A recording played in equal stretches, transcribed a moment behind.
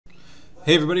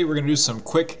Hey everybody, we're going to do some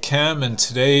quick chem, and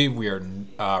today we are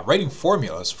writing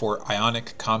formulas for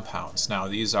ionic compounds. Now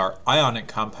these are ionic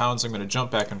compounds. I'm going to jump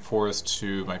back and forth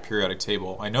to my periodic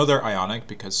table. I know they're ionic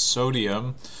because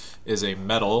sodium is a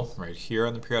metal right here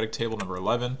on the periodic table, number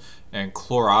 11, and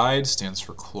chloride stands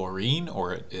for chlorine,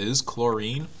 or it is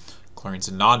chlorine. Chlorine's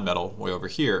a nonmetal way over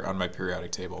here on my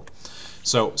periodic table.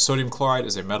 So sodium chloride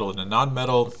is a metal and a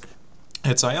nonmetal.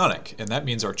 It's ionic, and that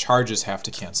means our charges have to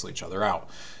cancel each other out.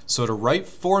 So to write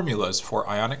formulas for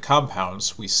ionic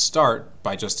compounds, we start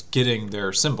by just getting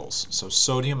their symbols. So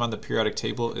sodium on the periodic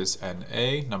table is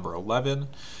Na, number 11,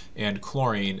 and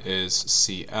chlorine is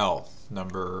Cl,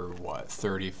 number what,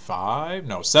 35?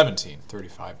 No, 17.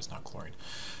 35 is not chlorine.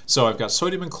 So I've got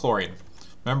sodium and chlorine.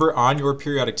 Remember, on your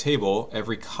periodic table,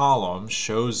 every column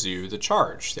shows you the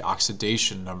charge, the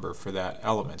oxidation number for that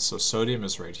element. So sodium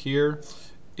is right here.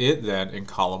 It then, in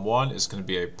column 1, is going to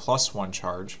be a +1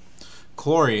 charge.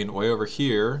 Chlorine, way over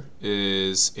here,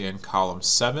 is in column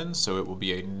 7, so it will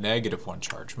be a -1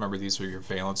 charge. Remember, these are your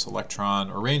valence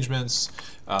electron arrangements.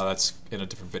 That's in a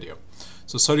different video.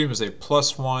 So sodium is a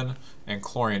 +1, and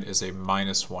chlorine is a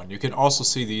 -1. You can also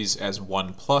see these as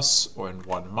 1 plus or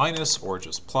 1 minus, or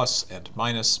just plus and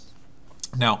minus.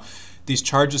 Now, these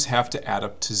charges have to add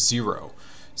up to 0.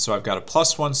 So I've got a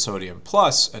 +1 sodium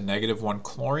plus a -1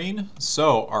 chlorine.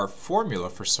 So our formula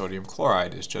for sodium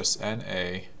chloride is just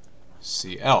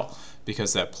NaCl,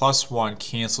 because that +1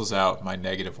 cancels out my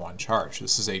 -1 charge.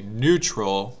 This is a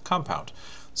neutral compound.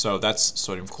 So that's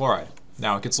sodium chloride.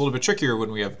 Now it gets a little bit trickier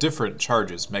when we have different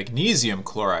charges. Magnesium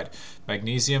chloride.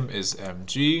 Magnesium is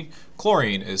Mg.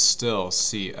 Chlorine is still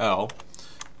Cl.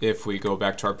 If we go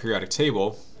back to our periodic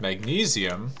table,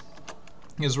 magnesium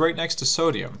is right next to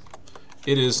sodium.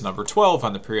 It is number 12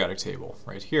 on the periodic table,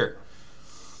 right here.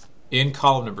 In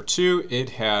column number 2,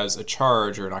 it has a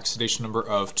charge or an oxidation number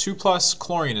of 2+.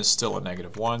 Chlorine is still a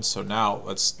 -1, so now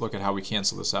let's look at how we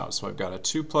cancel this out. So I've got a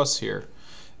 2+ here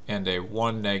and a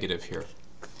 1 negative here.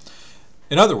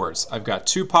 In other words, I've got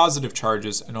 2 positive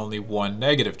charges and only 1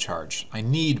 negative charge. I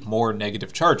need more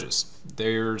negative charges.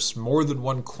 There's more than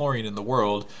one chlorine in the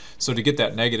world, so to get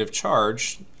that negative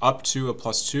charge up to a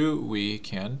 +2, we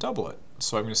can double it.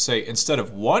 So I'm going to say, instead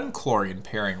of 1 chlorine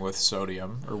pairing with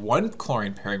sodium, or 1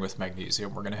 chlorine pairing with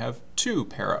magnesium, we're going to have 2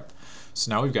 pair up.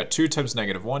 So now we've got 2 times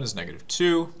 -1 is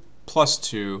 -2, plus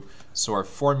 2, so our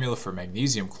formula for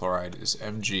magnesium chloride is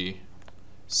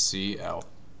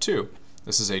MgCl2.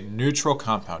 This is a neutral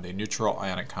compound, a neutral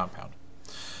ionic compound.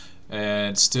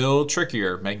 And still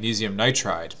trickier, magnesium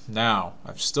nitride. Now,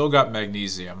 I've still got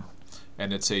magnesium,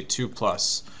 and it's a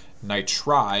 2+.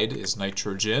 Nitride is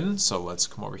nitrogen, so let's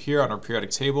come over here on our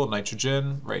periodic table.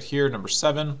 Nitrogen, right here, number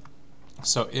 7.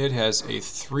 So it has a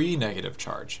 3 negative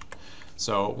charge.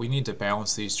 So we need to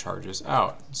balance these charges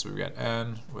out. So we've got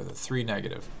N with a 3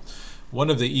 negative. One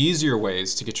of the easier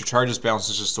ways to get your charges balanced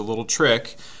is just a little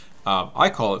trick. I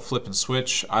call it flip and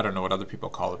switch. I don't know what other people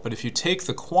call it. But if you take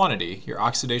the quantity, your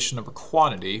oxidation number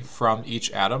quantity from each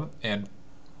atom, and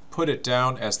put it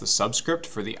down as the subscript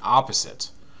for the opposite.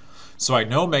 So I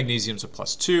know magnesium's a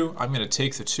 +2. I'm going to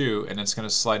take the 2, and it's going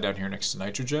to slide down here next to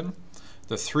nitrogen.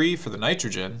 The 3 for the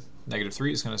nitrogen,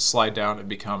 -3, is going to slide down and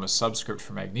become a subscript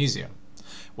for magnesium.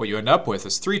 What you end up with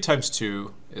is 3 times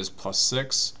 2 is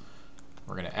 +6.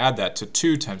 We're going to add that to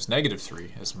 2 times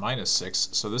 -3 is -6,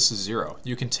 so this is 0.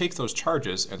 You can take those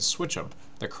charges and switch them,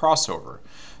 the crossover.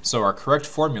 So our correct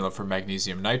formula for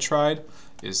magnesium nitride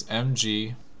is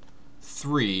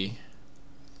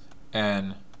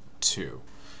Mg3N2.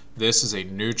 This is a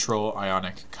neutral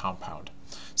ionic compound.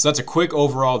 So that's a quick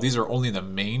overall. These are only the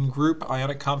main group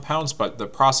ionic compounds, but the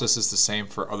process is the same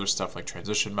for other stuff like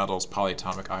transition metals,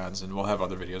 polyatomic ions, and we'll have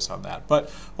other videos on that. But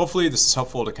hopefully this is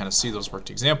helpful to kind of see those worked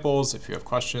examples. If you have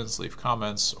questions, leave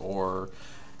comments, or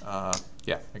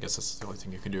yeah, I guess that's the only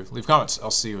thing you can do. Leave comments.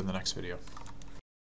 I'll see you in the next video.